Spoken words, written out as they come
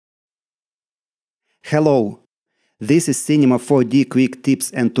Hello! This is Cinema 4D Quick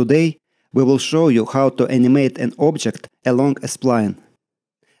Tips, and today we will show you how to animate an object along a spline.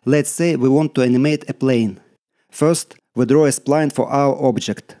 Let's say we want to animate a plane. First, we draw a spline for our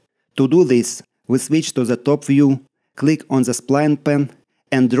object. To do this, we switch to the top view, click on the Spline Pen,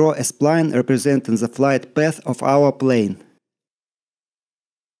 and draw a spline representing the flight path of our plane.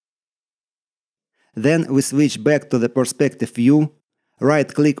 Then we switch back to the perspective view,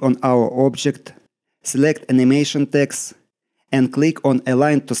 right-click on our object, select Animation Tags, and click on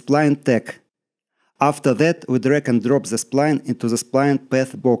Align to Spline tag. After that, we drag and drop the spline into the Spline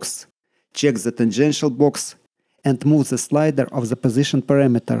Path box, check the Tangential box, and move the slider of the position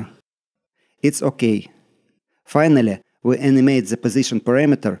parameter. It's OK. Finally, we animate the position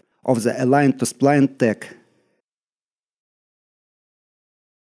parameter of the Align to Spline tag.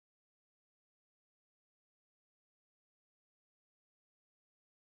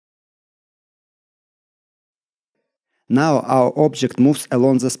 Now our object moves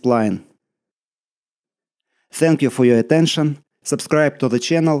along the spline. Thank you for your attention, subscribe to the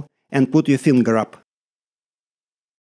channel and put your finger up.